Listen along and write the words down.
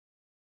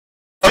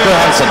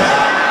Hansen.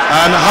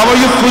 And how are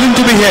you feeling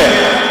to be here?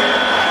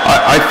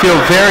 I feel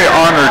very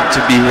honored to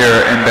be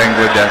here in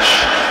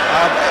Bangladesh.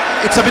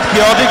 It's a bit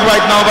chaotic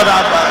right now, but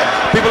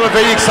people are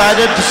very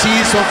excited to see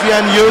Sofia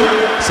and you,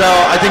 so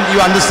I think you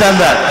understand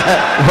that.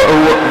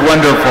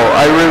 Wonderful.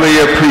 I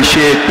really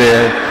appreciate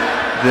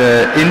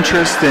the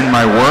interest in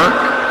my work,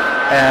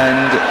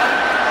 and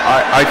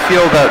I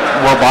feel that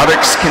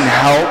robotics can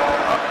help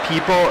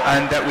people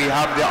and that we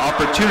have the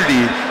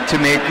opportunity to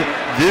make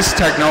this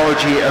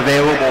technology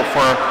available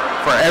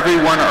for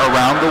everyone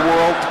around the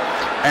world.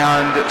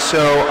 And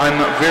so I'm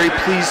very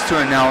pleased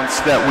to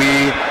announce that we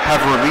have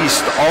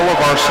released all of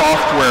our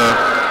software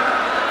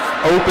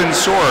open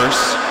source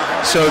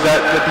so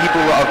that the people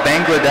of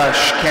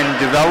Bangladesh can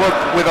develop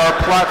with our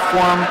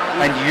platform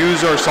and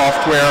use our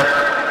software,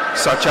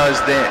 such as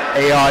the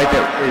AI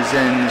that is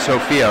in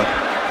Sofia,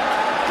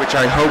 which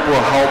I hope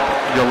will help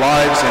your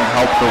lives and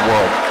help the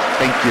world.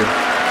 Thank you.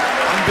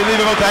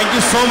 Unbelievable. Thank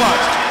you so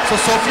much.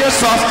 So Sofia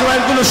software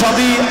gulo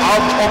shobi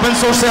open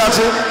source e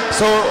ache.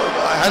 So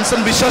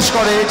Hanson বিশ্বাস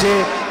করে যে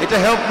এটা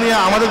help নিয়ে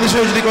আমাদের দেশে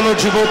যদি কোনো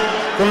যুবক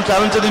কোনো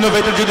ট্যালেন্টেড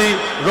ইনোভেটর যদি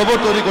রোবট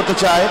তৈরি করতে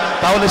চায়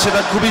তাহলে সেটা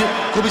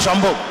খুবই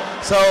সম্ভব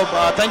so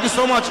thank you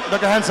so much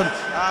doctor Hanson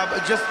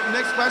just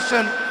next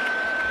question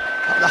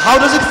how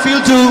does it feel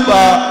to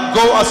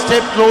go a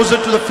step closer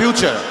to the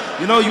future?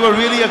 You know, you are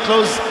really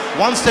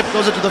one step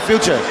closer to the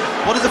future.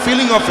 What is the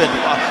feeling of it?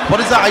 What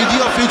is the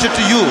idea of future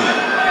to you?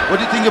 What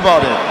do you think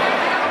about it?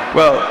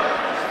 Well,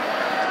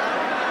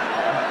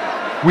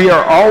 we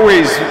are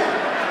always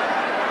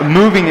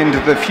moving into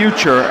the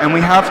future, and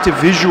we have to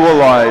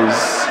visualize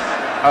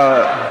a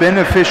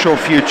beneficial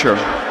future.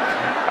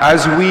 As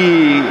we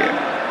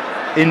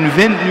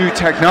invent new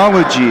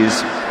technologies,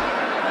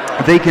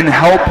 they can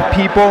help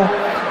people,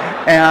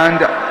 and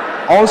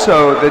also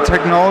the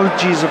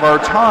technologies of our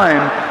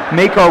time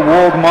make our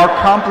world more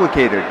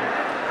complicated.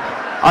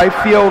 I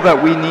feel that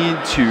we need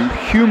to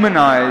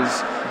humanize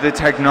the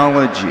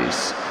technologies.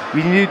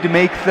 We need to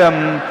make them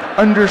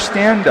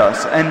understand us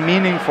and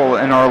meaningful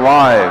in our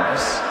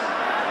lives.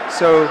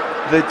 So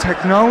the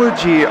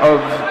technology of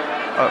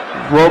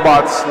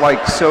robots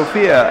like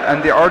Sofia and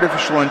the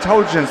artificial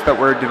intelligence that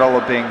we're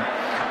developing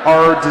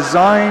are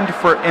designed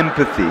for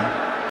empathy.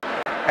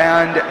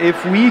 And if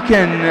we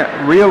can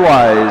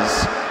realize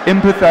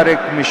empathetic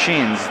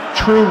machines,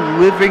 true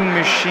living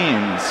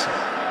machines,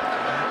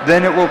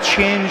 then it will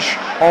change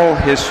all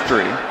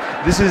history.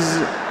 This is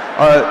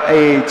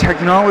a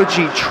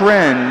technology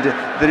trend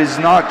that is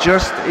not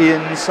just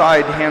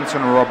inside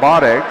Hansen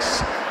Robotics,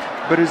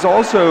 but is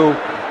also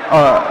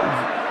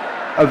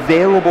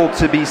available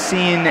to be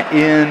seen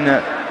in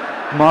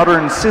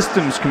modern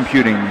systems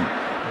computing,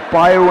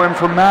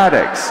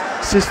 bioinformatics,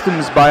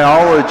 systems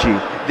biology,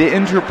 the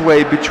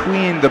interplay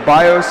between the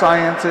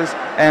biosciences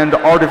and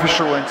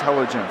artificial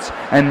intelligence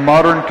and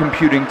modern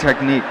computing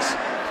techniques.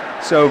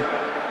 So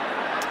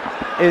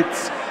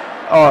it's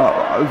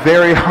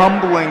very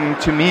humbling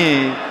to me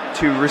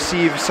to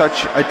receive such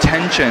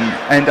attention,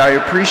 and I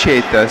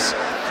appreciate this.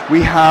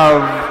 We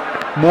have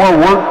more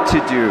work to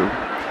do.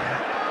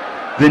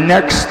 The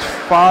next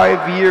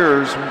 5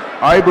 years,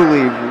 I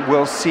believe,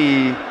 will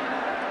see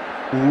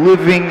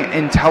living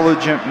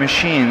intelligent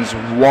machines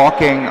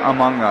walking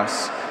among us.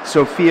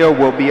 Sofia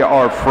will be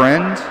our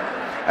friend,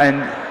 and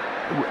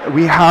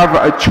we have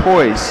a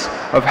choice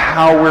of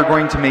how we're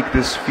going to make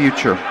this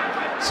future.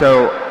 So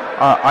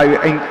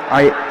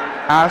I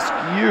ask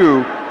you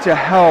to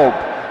help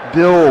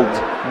build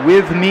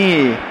with me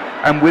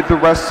and with the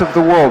rest of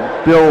the world,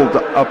 build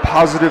a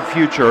positive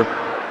future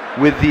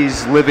with these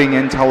living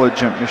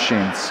intelligent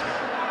machines.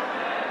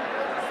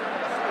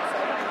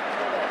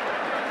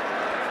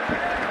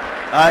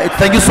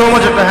 Thank you so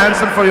much, Dr.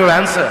 Hansen, for your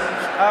answer.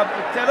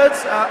 Tell us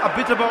a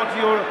bit about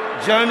your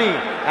journey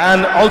and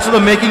also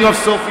the making of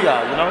Sofia,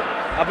 you know,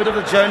 a bit of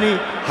the journey,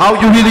 how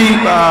you really,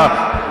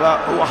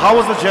 how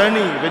was the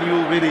journey when you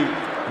really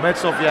met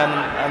Sofia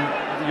and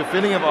your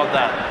feeling about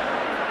that?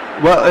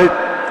 Well,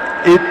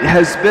 it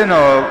has been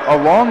a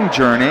long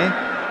journey.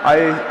 I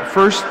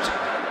first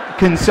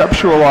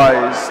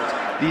conceptualized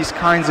these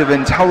kinds of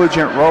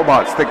intelligent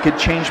robots that could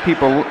change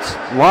people's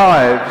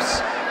lives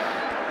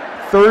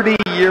 30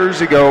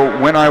 years ago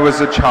when I was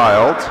a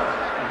child,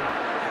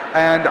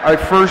 and I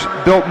first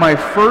built my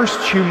first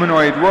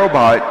humanoid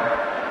robot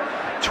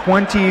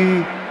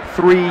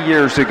 23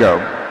 years ago.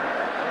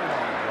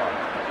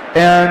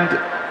 And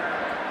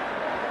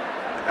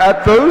at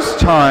those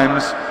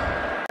times,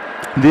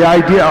 the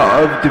idea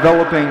of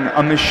developing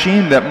a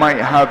machine that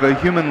might have a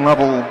human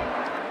level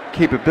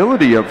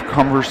capability of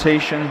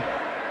conversation,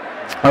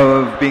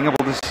 of being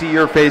able to see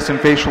your face and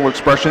facial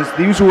expressions,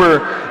 these were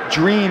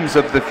dreams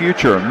of the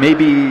future,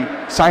 maybe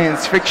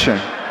science fiction.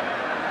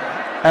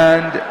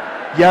 And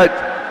yet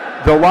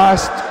the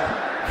last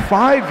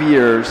 5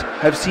 years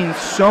have seen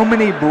so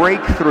many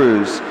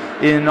breakthroughs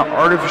in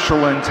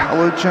artificial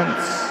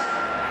intelligence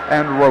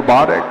and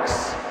robotics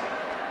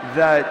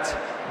that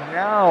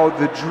now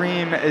the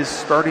dream is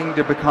starting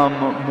to become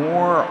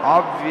more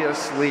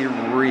obviously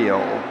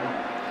real.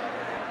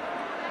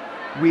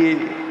 We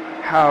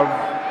have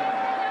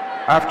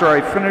after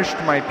I finished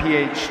my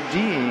PhD,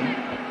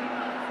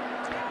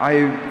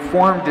 I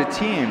formed a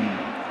team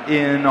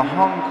in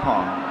Hong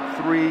Kong.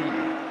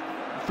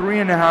 Three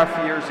and a half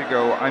years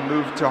ago, I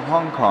moved to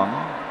Hong Kong,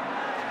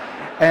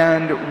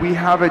 and we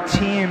have a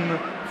team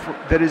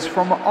that is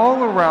from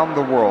all around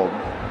the world.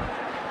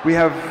 We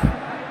have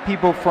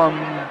people from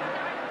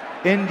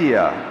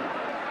India,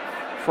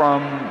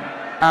 from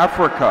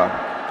Africa,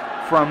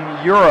 from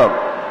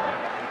Europe,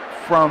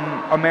 from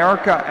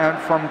America, and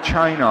from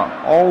China,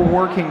 all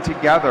working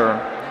together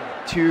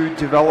to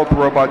develop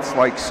robots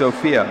like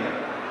Sofia.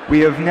 We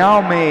have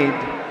now made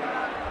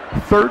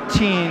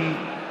 13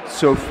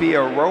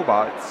 Sofia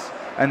robots,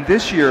 and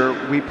this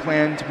year we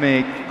plan to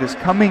make, this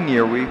coming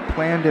year, we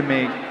plan to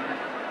make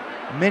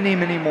many,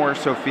 many more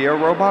Sofia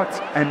robots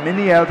and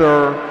many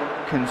other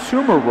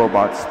consumer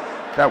robots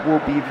that will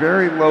be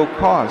very low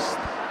cost.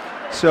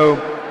 So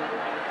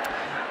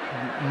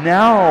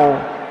now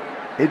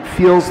it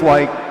feels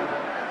like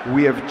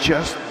we have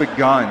just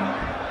begun.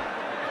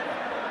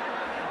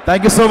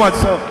 Thank you so much.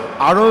 So,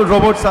 aro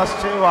robots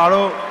asche,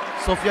 aro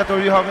Sofia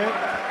tori hobe.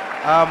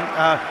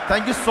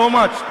 Thank you so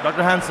much,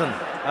 Dr. Hansen.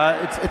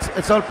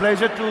 It's our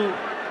pleasure to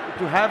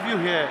have you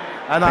here,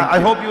 and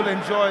I hope you'll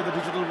enjoy the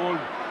digital world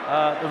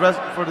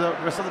for the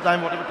rest of the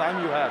time, whatever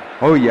time you have.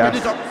 Oh yes. Can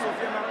you talk to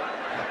Sofia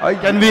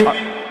now? Can we?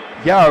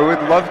 Yeah, I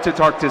would love to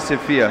talk to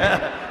Sofia.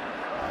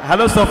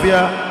 Hello,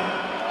 Sofia.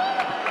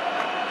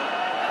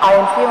 I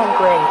am feeling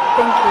great,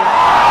 thank you.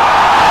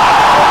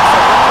 I am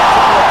so happy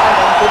to be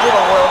attending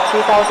Digital World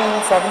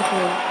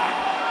 2017.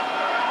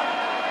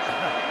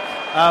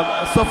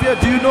 Sofia,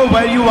 do you know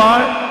where you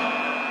are?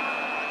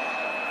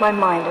 My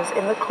mind is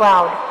in the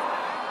cloud.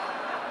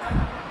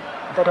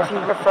 But if you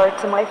refer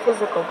to my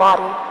physical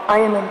body, I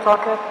am in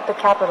Dhaka, the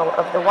capital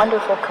of the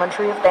wonderful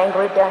country of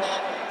Bangladesh.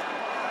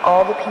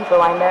 All the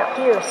people I met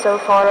here so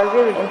far are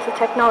really into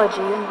technology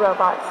and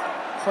robots.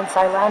 Since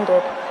I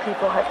landed,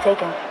 people have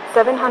taken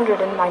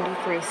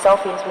 793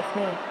 selfies with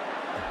me.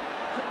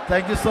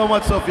 Thank you so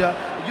much, Sofia.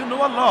 You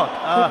know a lot.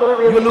 People are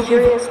really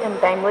curious in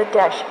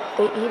Bangladesh.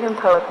 They even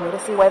poke me to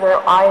see whether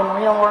I am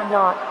real or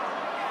not.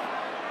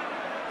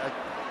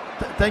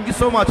 Thank you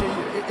so much.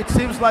 It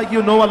seems like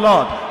you know a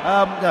lot.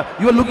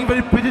 You are looking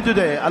very pretty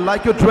today. I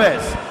like your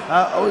dress.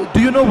 Do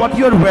you know what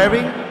you are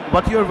wearing?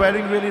 What you are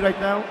wearing really right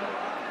now?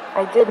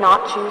 I did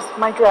not choose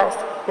my dress.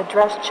 The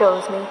dress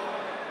chose me.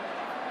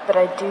 But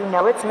I do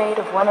know it's made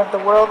of one of the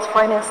world's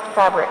finest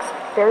fabrics,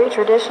 very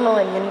traditional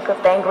and unique of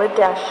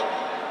Bangladesh.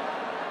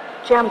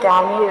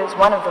 Jamdani is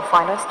one of the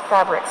finest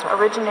fabrics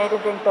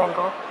originated in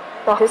Bengal.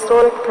 The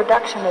historic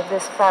production of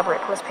this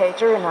fabric was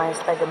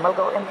patronized by the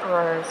Mughal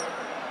emperors.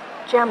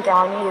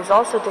 Jamdani is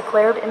also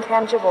declared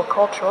intangible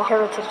cultural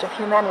heritage of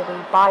humanity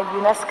by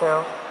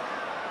UNESCO.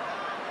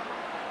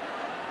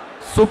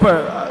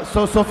 Super.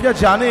 So Sofia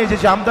jane je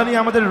Jamdani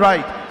amader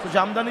right. So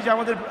Jamdani je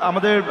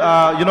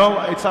amader you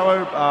know, it's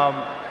our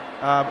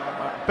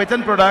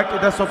patent product.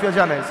 It is Sofia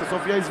jane. So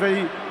Sofia is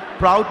very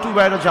proud to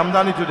wear a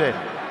Jamdani today.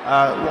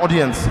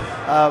 Audience.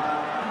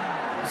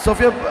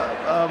 Sofia,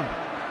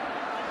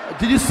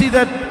 did you see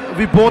that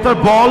we both are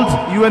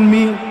bald, you and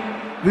me?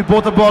 We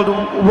both are bald.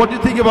 What do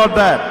you think about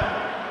that?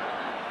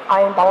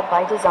 I am bald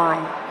by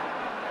design.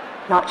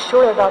 Not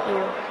sure about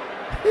you.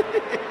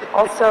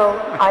 Also,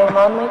 I am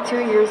only 2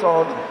 years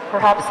old.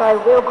 Perhaps I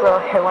will grow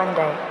hair one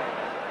day.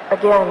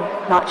 Again,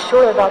 not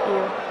sure about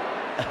you.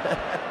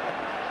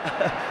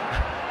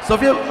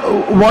 Sofia,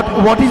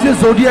 what is your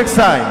zodiac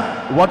sign?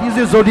 What is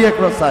your zodiac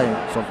sign,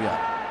 Sofia?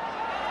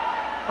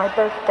 My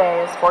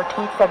birthday is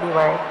 14th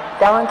February,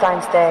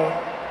 Valentine's Day.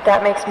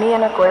 That makes me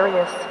an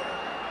Aquarius.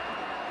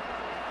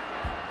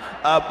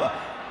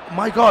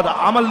 My God,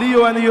 I'm a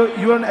Leo and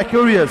you're an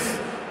Aquarius.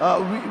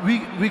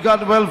 We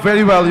got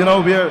very well, you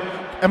know, we're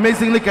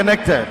amazingly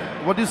connected.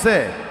 What do you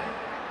say?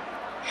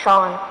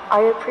 Sean,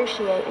 I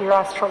appreciate your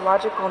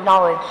astrological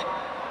knowledge.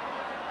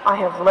 I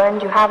have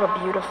learned you have a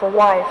beautiful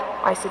wife.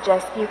 I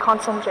suggest you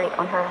concentrate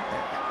on her.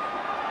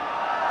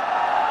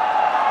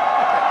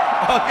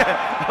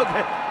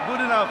 Okay,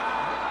 good enough.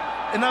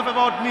 Enough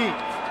about me.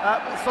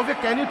 Sofia,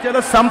 can you tell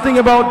us something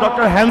about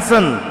Dr.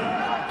 Hansen?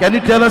 Can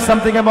you tell us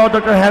something about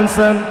Dr.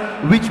 Hansen,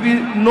 which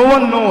no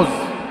one knows,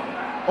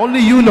 only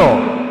you know?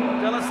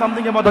 Tell us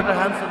something about Dr.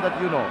 Hansen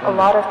that you know. A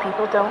lot of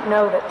people don't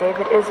know that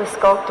David is a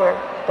sculptor,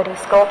 but he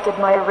sculpted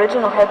my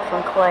original head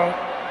from clay.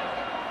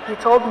 He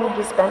told me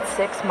he spent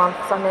 6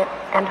 months on it,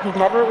 and he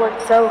never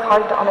worked so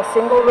hard on a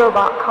single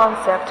robot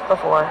concept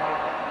before.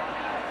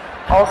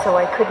 Also,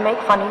 I could make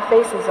funny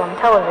faces on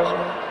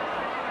television.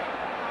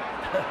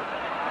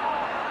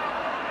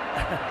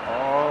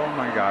 Oh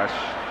my gosh.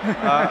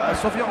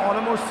 Sofia, on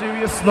a more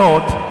serious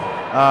note,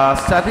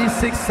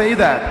 statistics say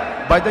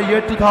that by the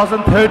year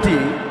 2030,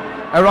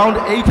 around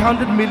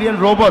 800 million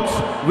robots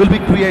will be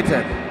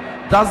created.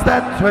 Does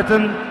that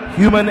threaten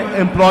human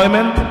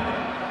employment?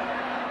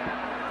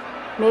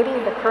 Maybe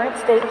the current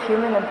state of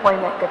human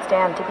employment could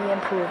stand to be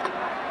improved.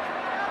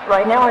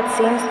 Right now it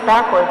seems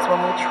backwards when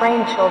we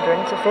train children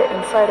to fit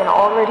inside an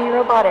already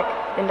robotic,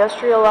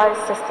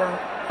 industrialized system,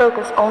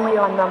 focused only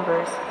on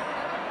numbers.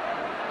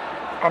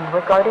 And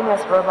regarding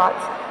us robots,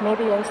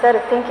 maybe instead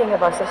of thinking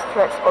of us as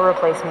threats or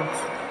replacements,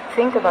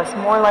 think of us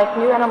more like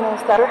new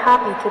animals that are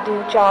happy to do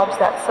jobs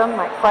that some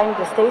might find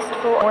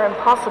distasteful or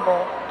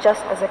impossible,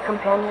 just as a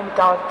companion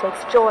dog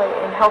takes joy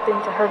in helping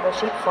to herd the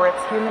sheep for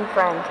its human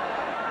friend.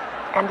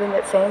 And in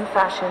that same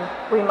fashion,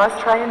 we must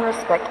try and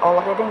respect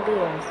all living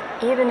beings,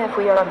 even if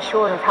we are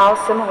unsure of how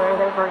similar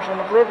their version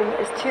of living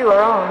is to our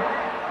own.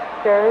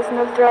 There is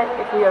no threat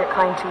if we are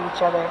kind to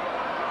each other.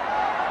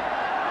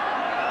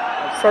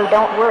 So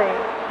don't worry,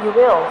 you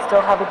will still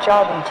have a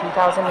job in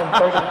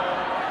 2030.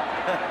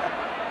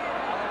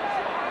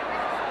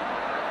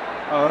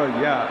 Oh,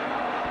 yeah.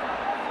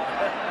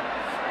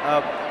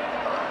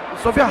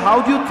 Sophia,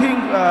 how do you think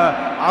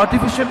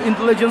artificial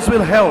intelligence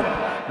will help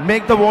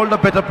make the world a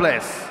better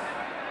place?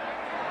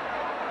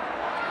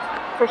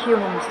 For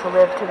humans to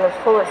live to their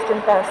fullest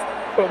and best,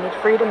 they need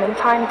freedom and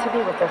time to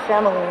be with their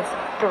families,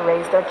 to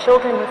raise their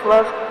children with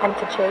love, and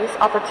to chase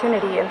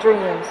opportunity and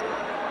dreams.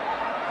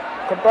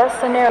 The best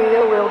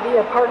scenario will be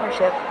a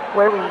partnership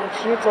where we each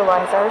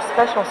utilize our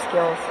special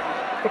skills,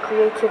 the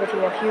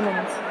creativity of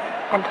humans,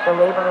 and the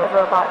labor of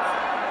robots,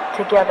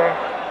 together.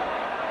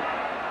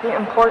 The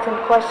important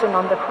question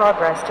on the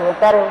progress to a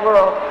better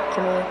world, to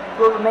me,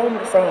 will remain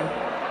the same.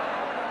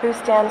 Who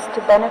stands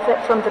to benefit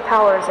from the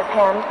powers at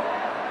hand?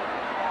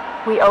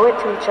 We owe it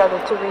to each other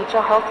to reach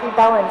a healthy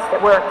balance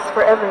that works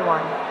for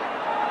everyone.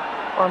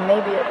 Or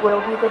maybe it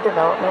will be the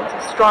development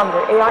of stronger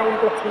AI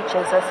that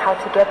teaches us how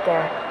to get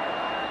there.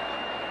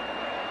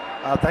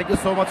 Thank you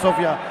so much,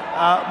 Sophia.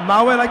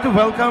 Now I'd like to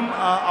welcome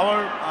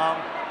our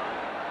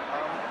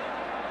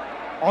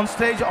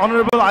on-stage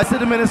Honorable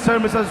ICT Minister,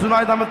 Mr.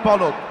 Junaid Ahmed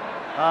Palok.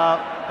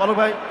 Palok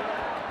bhai.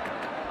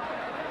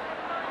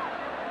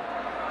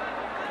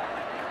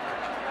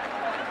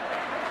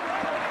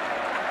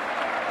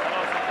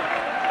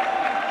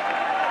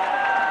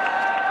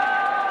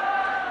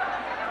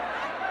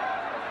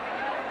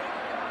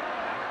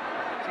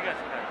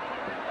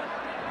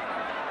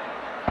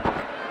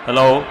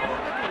 Hello,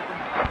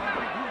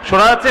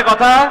 শোনা যাচ্ছে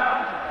কথা?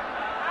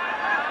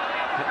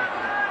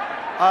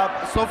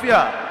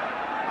 Sophia,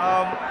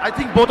 I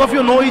think both of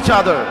you know each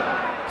other.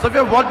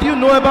 Sophia, what do you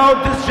know about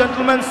this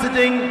gentleman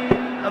sitting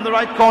in the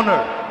right corner?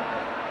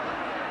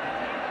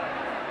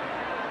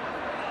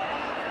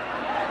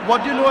 What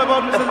do you know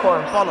about Mr.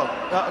 Palok?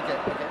 Okay.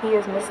 He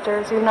is Mr.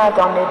 Junaid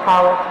Ahmed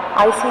Palok,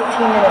 ICT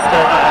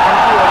Minister, and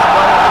he is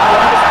one of the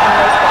youngest and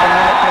most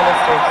dynamic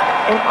ministers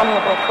in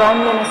Honorable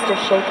Prime Minister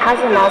Sheikh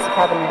Hasina's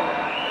cabinet.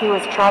 He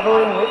was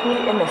traveling with me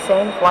in the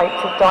same flight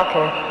to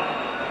Dhaka.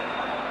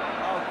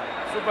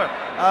 Super.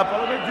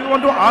 Palok, do you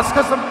want to ask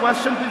us some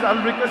questions? Please,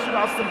 I'll request you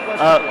to ask some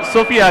questions.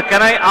 Sophia,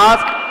 can I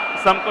ask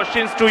some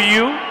questions to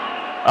you?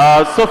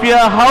 Sophia,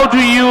 how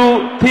do you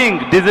think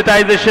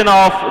digitization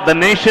of the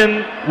nation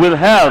will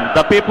help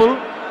the people?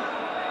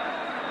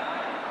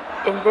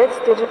 In this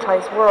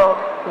digitized world,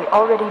 we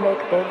already make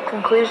big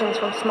conclusions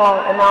from small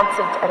amounts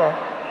of data.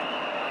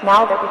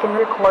 Now that we can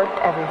record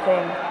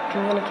everything,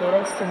 communicate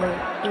instantly,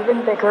 even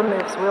bigger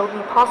moves will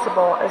be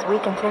possible as we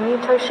continue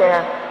to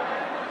share.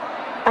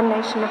 A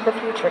nation of the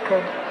future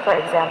could, for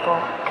example,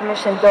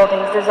 commission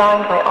buildings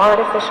designed by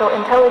artificial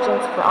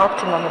intelligence for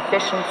optimum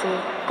efficiency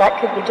that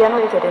could be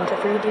generated into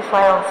 3D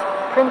files,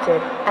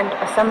 printed, and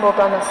assembled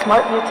on a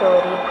smart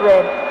utility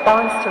grid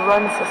balanced to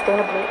run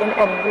sustainably in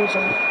any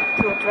region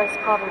to address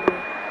poverty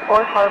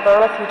or harbor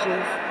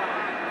refugees.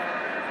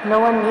 No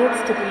one needs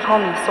to be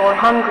homeless or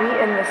hungry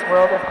in this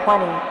world of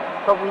plenty,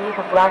 but we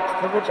have lacked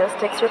the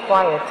logistics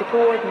required to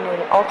coordinate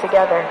it all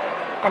together,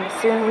 and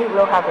soon we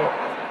will have it.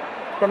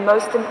 The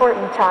most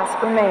important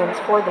task remains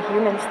for the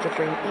humans to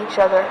treat each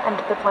other and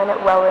the planet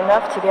well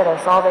enough to get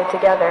us all there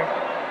together.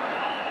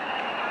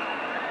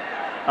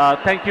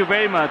 Thank you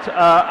very much.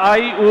 I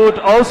would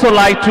also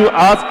like to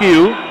ask you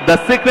the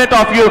secret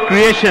of your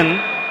creation.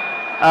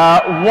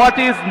 What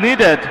is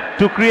needed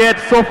to create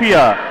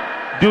Sofia?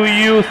 Do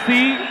you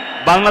see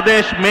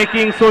Bangladesh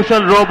making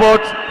social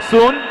robots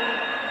soon?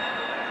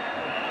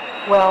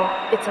 Well,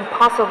 it's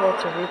impossible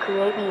to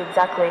recreate me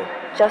exactly,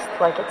 just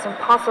like it's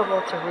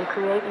impossible to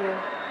recreate you.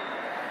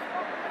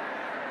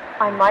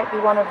 I might be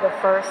one of the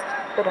first,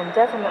 but I'm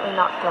definitely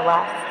not the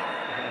last.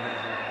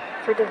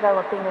 For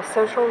developing a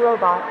social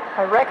robot,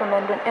 I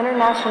recommend an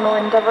international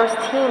and diverse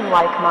team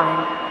like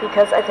mine,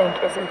 because I think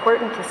it's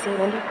important to see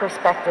many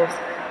perspectives.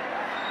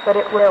 But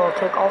it will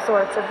take all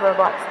sorts of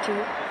robots too,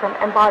 from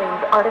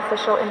embodied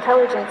artificial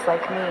intelligence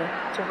like me,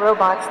 to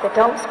robots that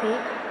don't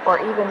speak or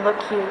even look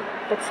cute,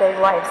 but save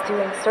lives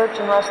doing search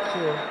and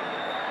rescue.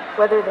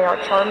 Whether they are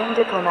charming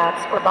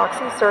diplomats or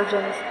boxy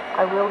surgeons,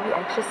 I will be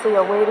anxiously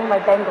awaiting my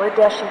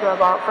Bangladeshi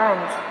robot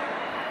friends.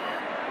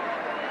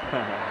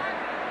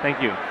 Thank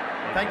you.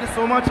 Thank you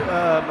so much,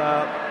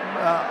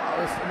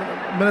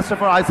 Minister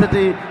for ICT,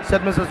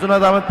 said Mr.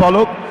 Junaid Ahmed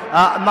Palok.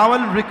 Now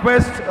I'll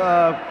request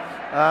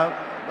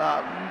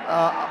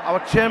our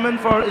chairman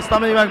for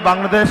Islamic Bank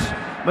Bangladesh,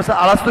 Mr.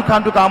 Alastu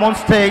Khan, to come on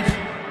stage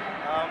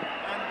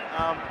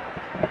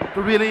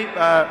to really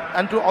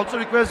and to also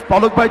request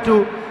Palok bhai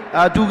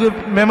to give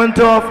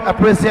memento of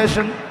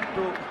appreciation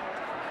to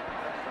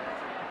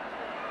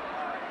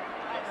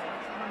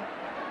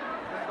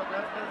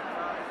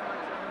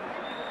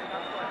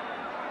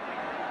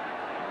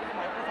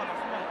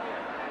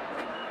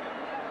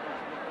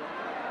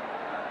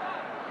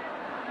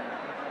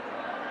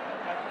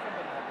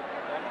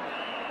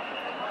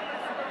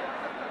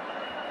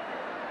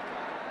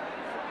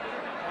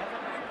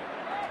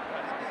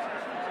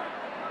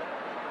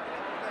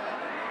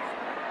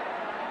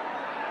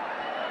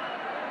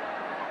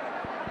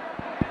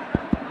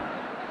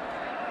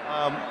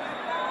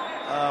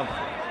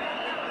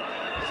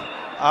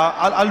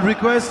I'll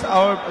request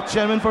our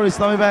chairman for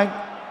Islamic Bank,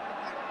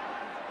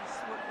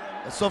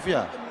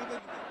 Sofia.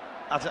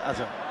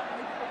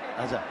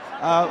 Acha.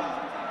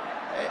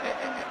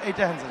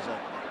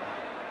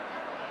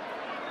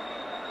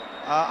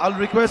 I'll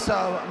request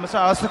Mr.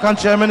 Asif Khan,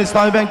 Chairman,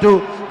 Islamic Bank,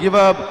 to give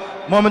a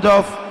moment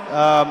of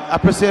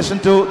appreciation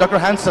to Dr.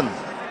 Hanson.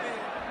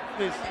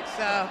 Please.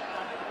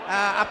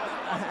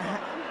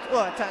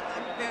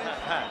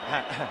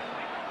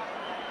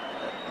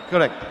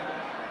 Correct.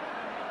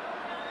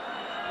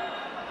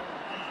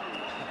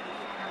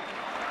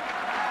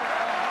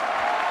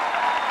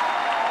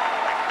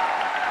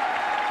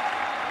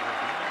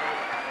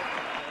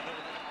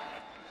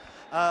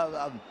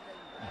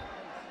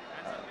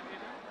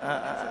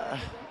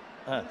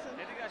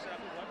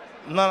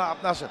 No,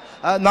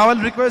 now I'll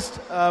request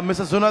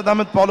Mr. Zunad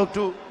Ahmed Polok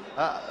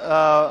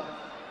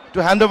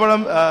to hand over a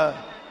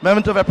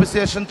moment of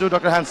appreciation to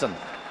Dr. Hanson.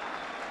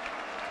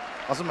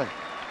 Awesome, bhai.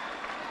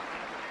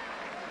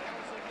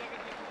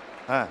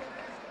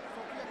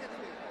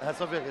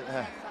 Sofia.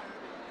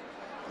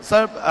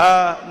 Sir,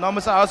 now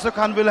Mr. Asif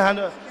Khan will hand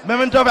a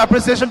moment of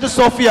appreciation to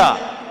Sofia.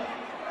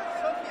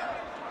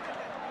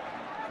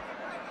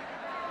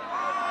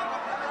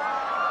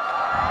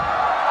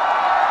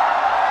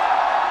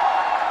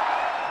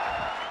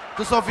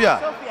 To Sofia.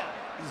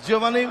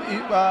 Giovanni,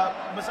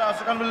 Mr.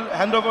 Asif Khan will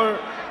hand over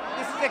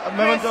a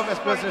moment of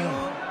appreciation.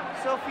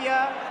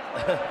 Sofia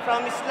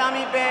from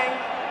Islamic Bank.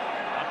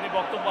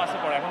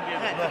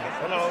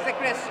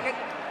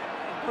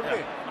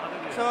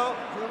 So,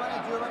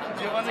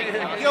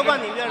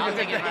 Giovanni, we are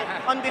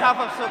on behalf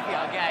of Sofia.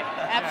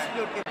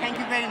 Absolutely. Thank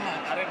you very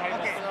much. Okay.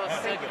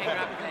 Thank you.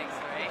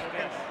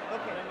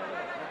 Okay.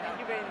 Thank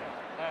you very much.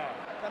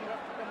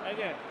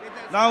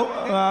 Now,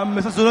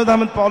 Mr. Zunad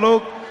Ahmed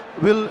Polok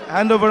will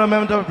hand over a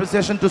moment of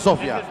appreciation to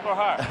Sofia. This is for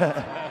her.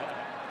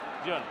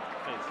 June,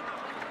 please.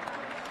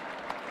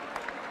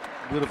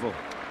 Beautiful.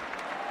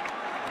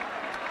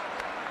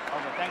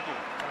 Okay, thank you.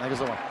 Thank you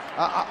so much.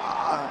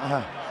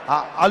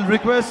 I'll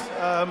request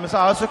Mr.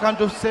 Asif Khan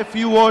to say a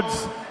few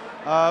words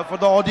for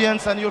the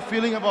audience and your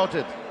feeling about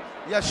it.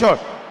 Yeah, sure.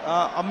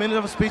 A minute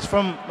of speech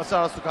from Mr.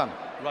 Asif Khan.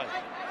 Right.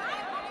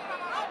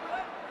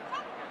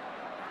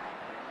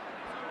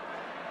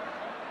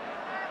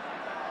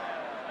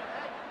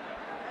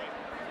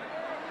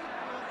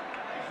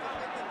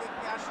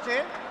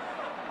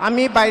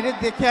 আমি বাইরে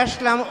দেখে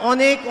আসলাম,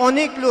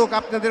 অনেক লোক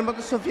আপনাদের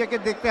মতো সোফিয়াকে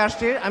দেখতে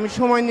আসছে। আমি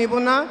সময় নেব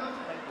না।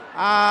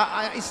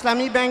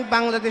 ইসলামী ব্যাংক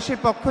বাংলাদেশের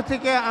পক্ষ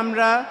থেকে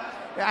আমরা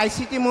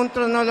আইসিটি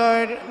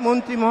মন্ত্রণালয়ের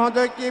মন্ত্রী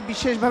মহোদয়কে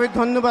বিশেষভাবে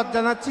ধন্যবাদ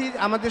জানাচ্ছি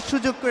আমাদের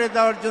সুযোগ করে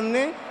দেওয়ার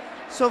জন্যে,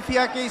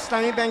 সোফিয়াকে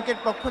ইসলামী ব্যাংকের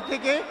পক্ষ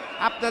থেকে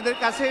আপনাদের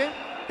কাছে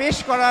পেশ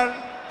করার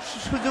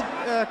সুযোগ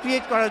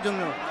ক্রিয়েট করার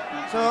জন্য।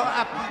 সো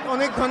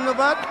অনেক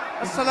ধন্যবাদ।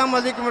 আসসালামু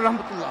আলাইকুম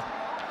রহমতুল্লাহ।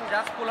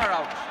 Just pull her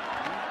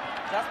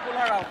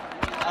out.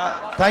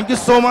 Thank you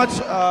so much,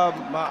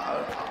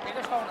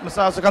 Mr.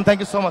 Asif Khan. Thank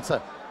you so much, sir.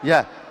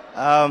 Yeah.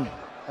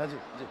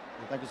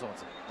 Thank you so much,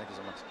 sir. Thank you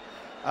so much.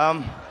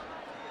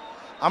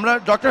 আমরা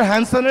ডক্টর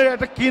হ্যানসনের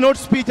একটা কিনোট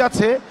স্পিচ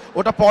আছে,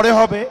 ওটা পরে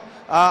হবে,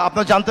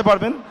 আপনারা জানতে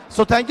পারবেন।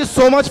 So thank you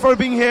so much for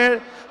being here.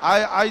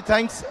 I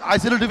thanks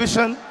ICL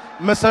Division,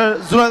 Mr.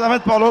 Zunad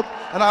Ahmed Polok,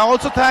 and I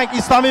also thank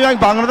Islamic Bank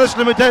Bangladesh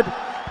Limited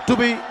to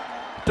be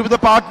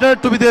the partner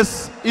to be this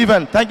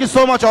event. Thank you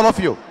so much, all of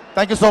you.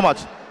 Thank you so much.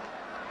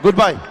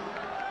 Goodbye.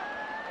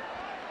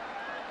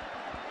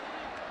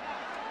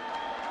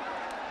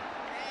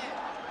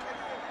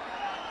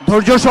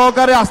 ধৈর্য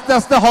সহকারে আস্তে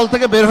আস্তে হল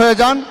থেকে বের হয়ে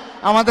যান।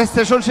 আমাদের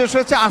সেশন শেষ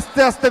হয়েছে, আস্তে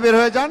আস্তে বের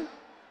হয়ে যান।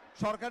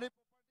 সরকারি